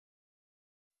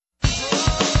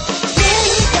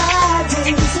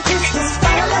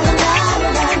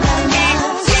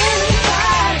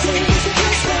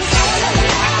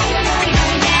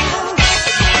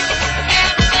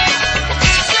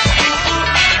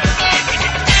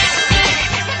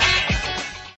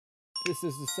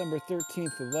This is December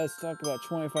 13th, and let's talk about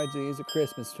 25 Days of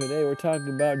Christmas. Today we're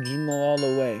talking about Jingle All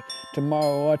The Way.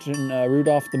 Tomorrow we're watching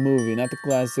Rudolph the movie, not the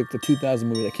classic, the 2000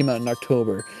 movie that came out in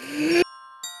October.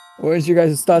 Where's your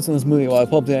guys' thoughts on this movie while I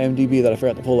pull up the IMDb that I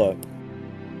forgot to pull up?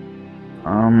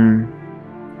 I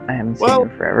haven't seen it in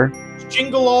forever.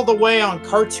 Jingle All The Way on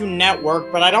Cartoon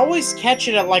Network, but I'd always catch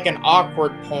it at like an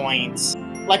awkward point.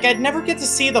 Like, I'd never get to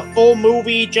see the full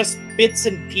movie, just bits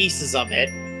and pieces of it.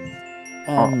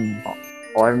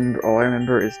 All I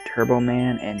remember is Turbo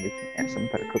Man and some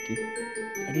kind of cookie.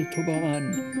 I need Turbo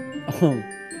Man.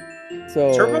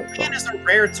 Turbo Man is a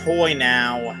rare toy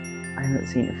now. I haven't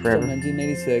seen it forever. So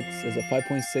 1986 is a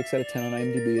 5.6 out of 10 on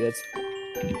IMDb. That's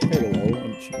very low,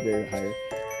 and it should be very higher.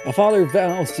 A father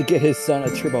vows to get his son a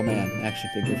Turbo Man action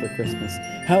figure for Christmas.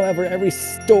 However, every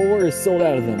store is sold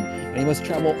out of them, and he must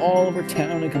travel all over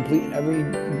town and compete with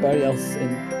everybody else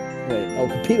in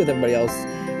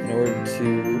order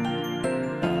to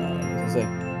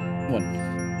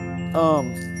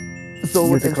So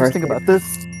what's interesting about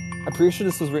this, I'm pretty sure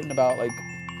this was written about like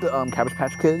the Cabbage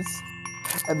Patch Kids,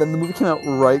 and then the movie came out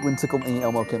right when Tickle Me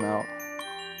Elmo came out.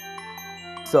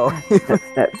 So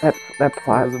that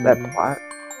plot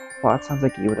sounds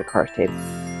like you with a Cars tape.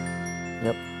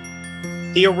 Yep.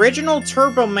 The original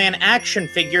Turbo Man action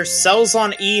figure sells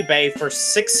on eBay for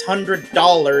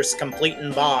 $600 complete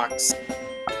in box.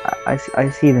 I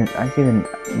see the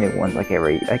new ones like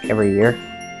every year.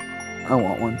 I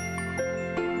want one.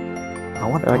 I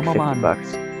want like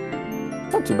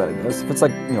 $50. Not too bad, I guess. If it's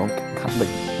like, you know, kind of like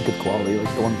good quality,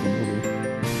 like the one from the movie.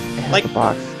 It has like the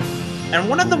box. And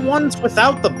one of the ones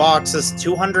without the box is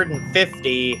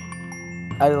 $250.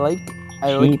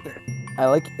 I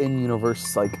like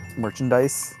in-universe like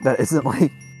merchandise that isn't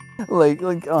like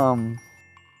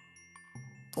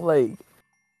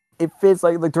it fits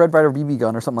like the Red Ryder BB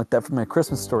gun or something like that from A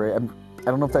Christmas Story. I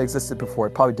don't know if that existed before.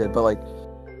 It probably did, but like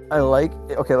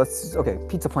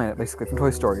Pizza Planet basically from Toy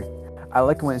Story. I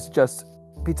like when it's just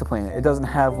Pizza Planet. It doesn't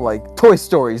have like Toy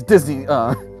Stories, Disney,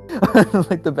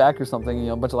 like the back or something. You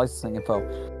know, a bunch of licensing info.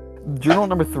 Journal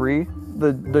number 3,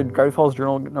 the Gravity Falls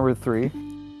Journal number 3,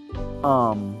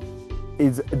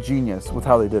 is a genius with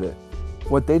how they did it.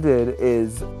 What they did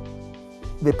is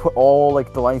they put all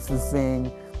like the licensing,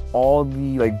 all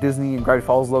the like Disney and Gravity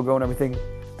Falls logo and everything.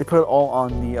 They put it all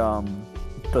on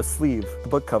the sleeve, the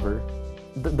book cover,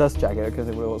 the dust jacket. I can't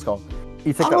think what it was called.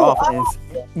 You take it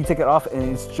off,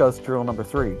 and it's just Journal number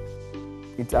 3.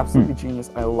 It's absolutely genius.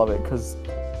 I love it because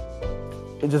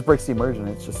it just breaks the immersion.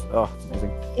 It's just it's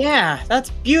amazing. Yeah, that's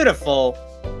beautiful.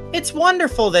 It's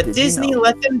wonderful that Disney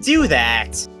let them do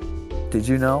that. Did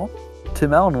you know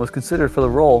Tim Allen was considered for the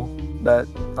role that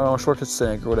Arnold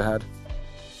Schwarzenegger would have had?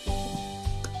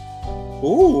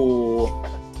 Ooh.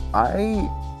 I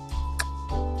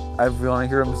want to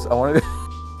hear him. I want to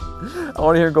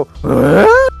hear him go.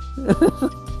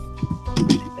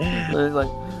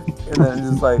 And then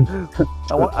just like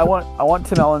I want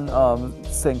Tim Allen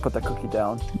saying "Put that cookie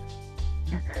down."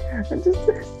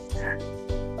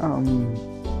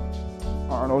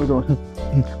 Arnold going.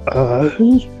 I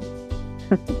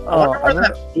wonder where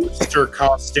that booster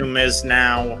costume is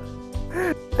now.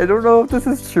 I don't know if this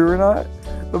is true or not,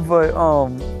 but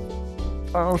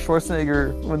Arnold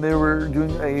Schwarzenegger, when they were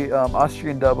doing a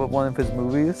Austrian dub of one of his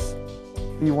movies,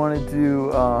 he wanted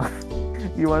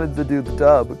to do the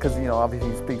dub because, you know, obviously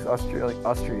he speaks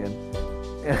Austrian,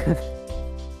 and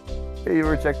he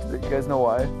rejected it. You guys know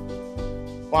why?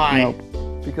 Why? Nope.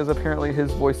 Because apparently his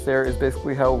voice there is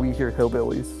basically how we hear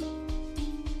hillbillies.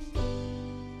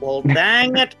 Well,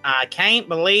 dang it! I can't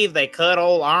believe they cut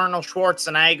old Arnold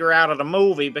Schwarzenegger out of the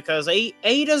movie because he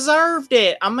deserved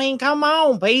it. I mean, come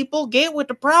on, people, get with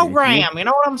the program. You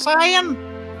know what I'm saying?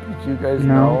 Did you guys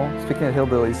know? Speaking of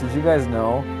hillbillies, did you guys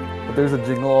know that there's a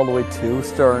Jingle All The Way 2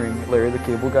 starring Larry the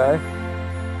Cable Guy?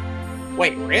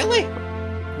 Wait, really?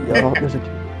 Yo,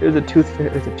 there's a Tooth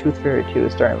Fairy 2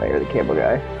 starring Larry the Cable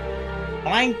Guy.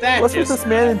 Well, ain't that What's with this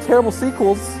man in terrible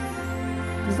sequels?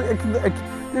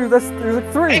 There's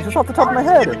like 3 just off the top of my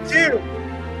head.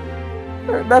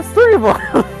 That's 3 of them.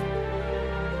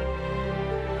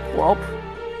 Welp.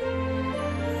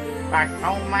 Like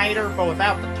Tomb Raider, but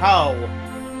without the toe.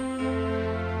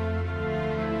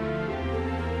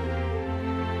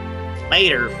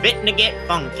 Later, fitting to get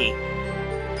funky.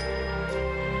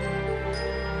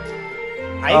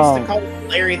 I used to call him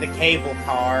Larry the Cable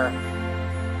Car.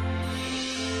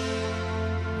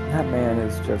 That man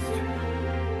is just,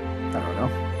 I don't know.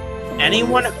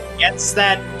 Anyone who gets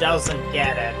that doesn't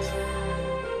get it.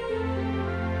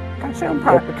 Consume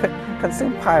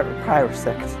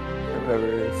Pyrosect, or whatever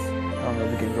it is. I don't know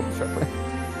the game. Go start playing.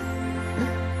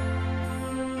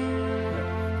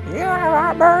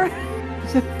 Heartburn.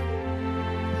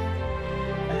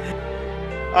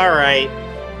 All right.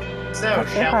 So,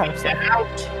 Okay, shall we fine. head out?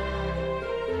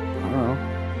 I don't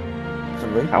know.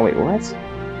 Should we? Oh wait, what?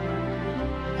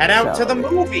 Head out to Shall the we?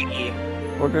 movie.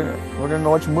 We're gonna go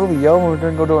watch a movie, yo. We're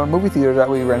gonna go to a movie theater that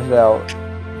we rented out.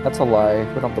 That's a lie.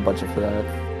 We don't have the budget for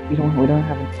that. We don't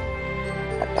have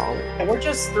a dollar. We're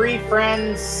just three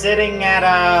friends sitting at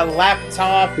a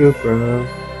laptop, Good, bro.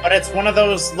 but it's one of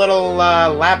those little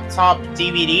laptop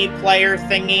DVD player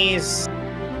thingies.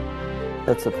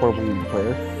 That's a portable DVD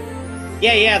player.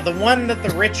 Yeah, the one that the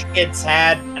rich kids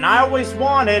had, and I always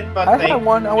wanted, but I they had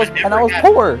one. I was never had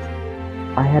poor.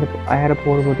 I had a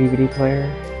portable DVD player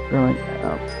growing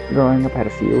up. I had a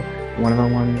few. One of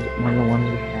the ones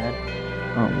we had.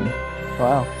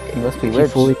 Wow, you must be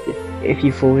if rich. If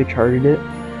you fully charged it,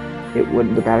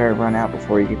 the battery would run out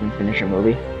before you could even finish a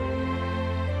movie.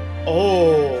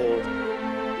 Oh.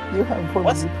 You have a portable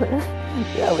What's- DVD player?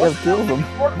 Yeah, we Wasn't have two of there them. like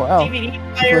a portable Wow.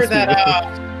 DVD player Must be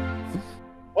that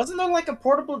wasn't there like a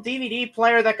portable DVD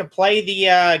player that could play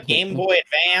the Game Boy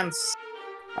Advance?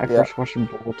 I Yeah. first watched them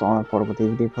both on a portable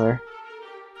DVD player.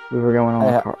 We were going on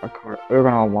we were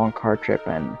going on a long car trip,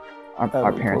 and our have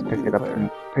a parents portable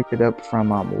picked DVD it up from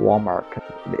Walmart because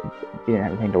they didn't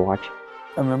have anything to watch.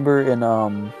 I remember in a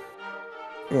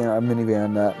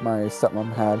minivan that my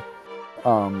stepmom had.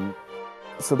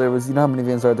 So there was, you know how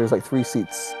minivans are? There's like 3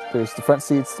 seats. There's the front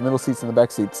seats, the middle seats, and the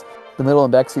back seats. The middle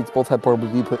and back seats both had portable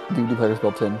DVD players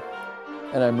built in.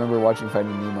 And I remember watching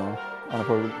Finding Nemo on a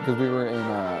portable, because we were in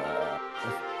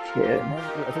Kid.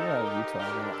 I think we were in Utah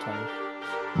at that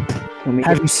time.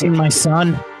 Have you seen my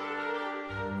son?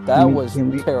 That we- was can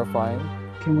we- terrifying.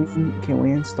 Can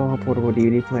we install a portable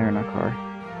DVD player in our car?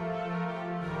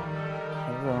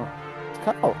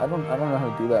 I don't know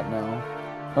how to do that now.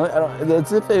 I don't.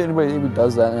 It's if anybody even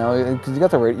does that now, because you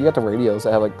got the radios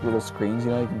that have like little screens.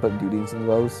 You know, you can put duties in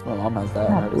those. My mom has that.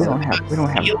 No, we don't have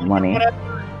Stealing or money.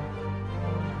 whatever?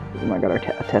 Oh my god, a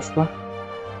Tesla.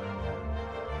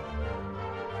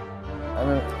 I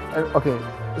mean, okay,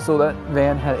 so that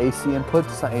van had AC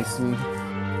inputs, not AC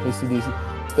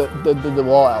DC. The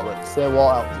wall outlets. They had wall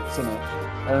outlets in it.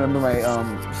 I remember my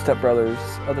stepbrothers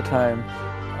at the time,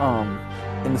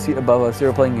 in the seat above us, they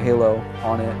were playing Halo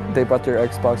on it. They brought their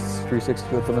Xbox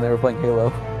 360 with them, and they were playing Halo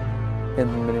in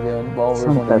the minivan while we were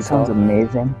going to That Utah. sounds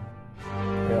amazing.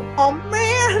 Oh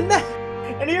man!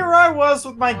 And here I was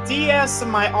with my DS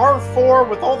and my R4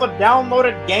 with all the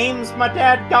downloaded games my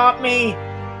dad got me.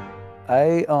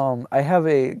 I have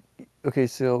a I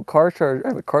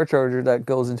have a car charger that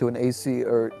goes into an AC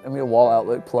a wall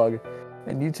outlet plug,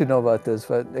 and you two know about this,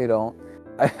 but they don't.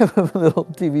 I have a little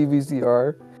TV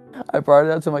VCR. I brought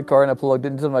it out to my car and I plugged it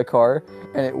into my car,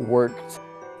 and it worked.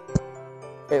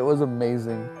 It was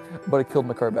amazing, but it killed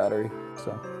my car battery.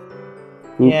 So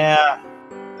Yeah.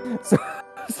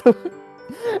 so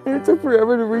and it took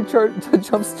forever to recharge to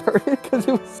jump start it because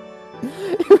it was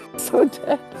so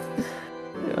dead.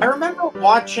 I remember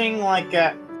watching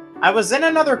I was in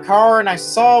another car and I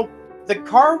saw the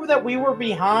car that we were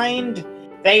behind.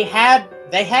 They had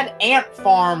Ant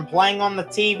Farm playing on the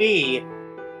TV.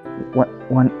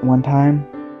 One time,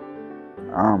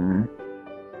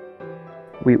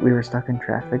 we were stuck in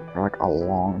traffic for like a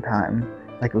long time,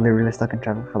 like literally stuck in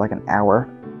traffic for like an hour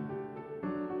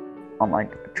on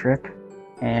like a trip,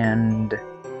 and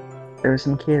there were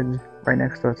some kids right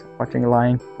next to us watching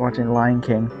Lion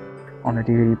King on a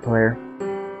DVD player.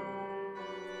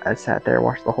 I sat there,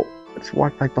 watched the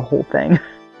whole thing.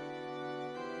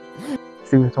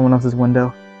 See with someone else's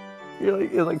window.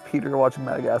 You're like Peter watching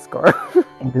Madagascar.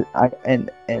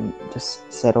 and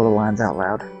just said all the lines out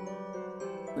loud.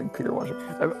 Like Peter watching.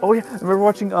 Oh yeah, I remember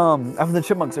watching Alvin the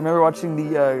Chipmunks. I remember watching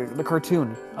the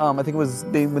cartoon. I think it was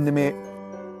when they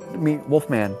meet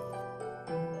Wolfman.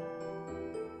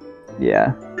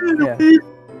 Yeah. Yeah.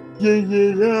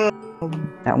 Yeah.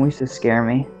 That one used to scare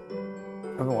me. I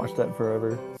haven't watched that in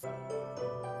forever.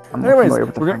 I'm not Anyways, familiar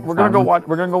with the we're gonna go watch.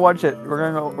 We're gonna go watch it. We're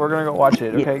gonna go watch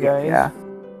it. Okay, guys. Yeah.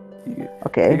 You-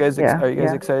 Okay. Are you guys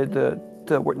yeah. excited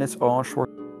to witness Arnold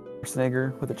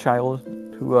Schwarzenegger with a child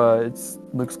who it's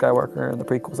Luke Skywalker in the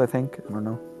prequels? I think. I don't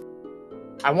know.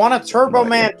 I want a Turbo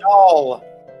Man doll.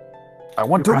 I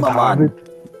want to man.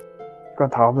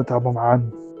 Got to have the Turbo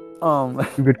Man.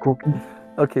 You good cooking?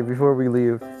 Okay, before we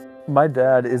leave, my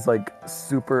dad is like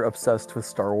super obsessed with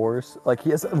Star Wars. Like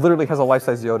he literally has a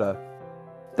life-size Yoda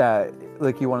that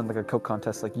like he won in like a Coke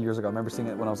contest like years ago. I remember seeing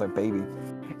it when I was like baby.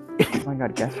 Oh my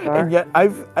god, guest star. And yet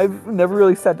I've never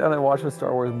really sat down and watched a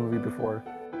Star Wars movie before.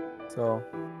 So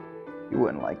You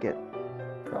wouldn't like it.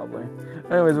 probably.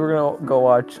 Anyways, we're gonna go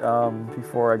watch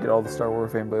before I get all the Star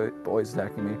Wars fanboys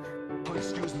attacking me. Oh,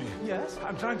 excuse me. Yes?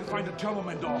 I'm trying to find a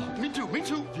gentleman doll. Me too, me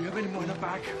too. Do you have any more in the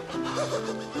back?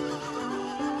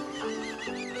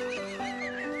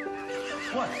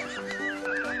 What?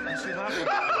 You see that?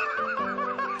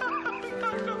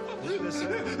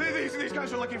 These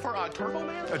guys are looking for a Turbo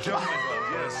Man? A gentleman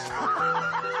doll, yes.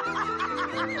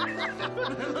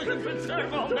 Looking for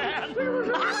Turbo Man.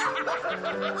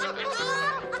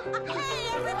 Hey,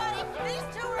 everybody, these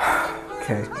two are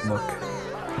Okay, look.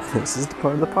 This is the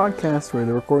part of the podcast where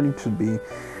the recording should be,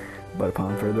 but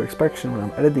upon further inspection, when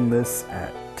I'm editing this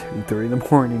at 2:30 in the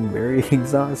morning, very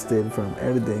exhausted from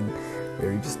editing,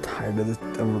 very just tired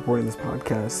of recording this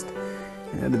podcast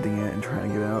and editing it and trying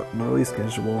to get out an release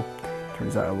schedule,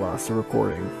 turns out I lost the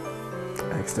recording.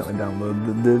 I accidentally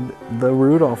downloaded the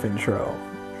Rudolph intro,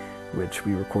 which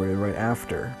we recorded right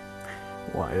after.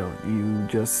 Why don't you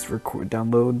just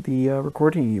download the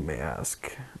recording, you may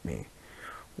ask me.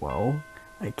 Well,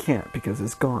 I can't because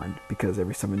it's gone. Because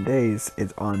every 7 days,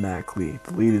 it's automatically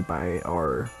deleted by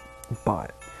our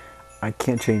bot. I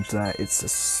can't change that. It's the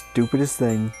stupidest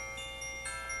thing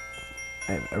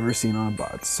I've ever seen on a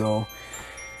bot. So,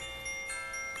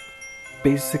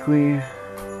 basically,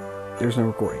 there's no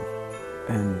recording.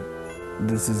 And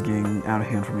this is getting out of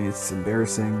hand for me. It's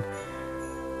embarrassing.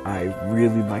 I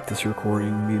really like this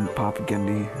recording. Me and Papa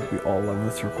Gendy, we all love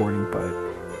this recording, but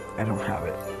I don't have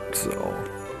it. So,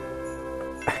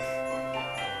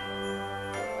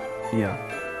 yeah,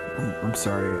 I'm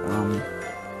sorry.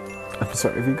 I'm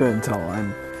sorry if you couldn't tell.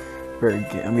 I'm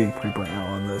getting pretty burnt out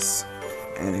on this.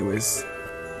 Anyways,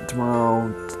 tomorrow,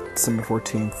 December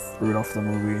 14th, Rudolph the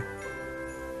movie.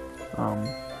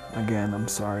 Again, I'm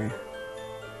sorry.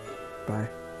 Bye.